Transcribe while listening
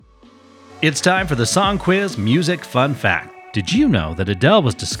It's time for the Song Quiz Music Fun Fact. Did you know that Adele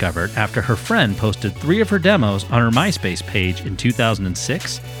was discovered after her friend posted 3 of her demos on her MySpace page in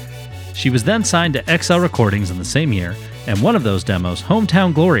 2006? She was then signed to XL Recordings in the same year, and one of those demos,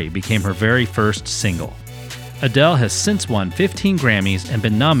 Hometown Glory, became her very first single. Adele has since won 15 Grammys and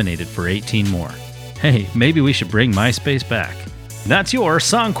been nominated for 18 more. Hey, maybe we should bring MySpace back. That's your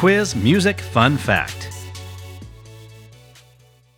Song Quiz Music Fun Fact.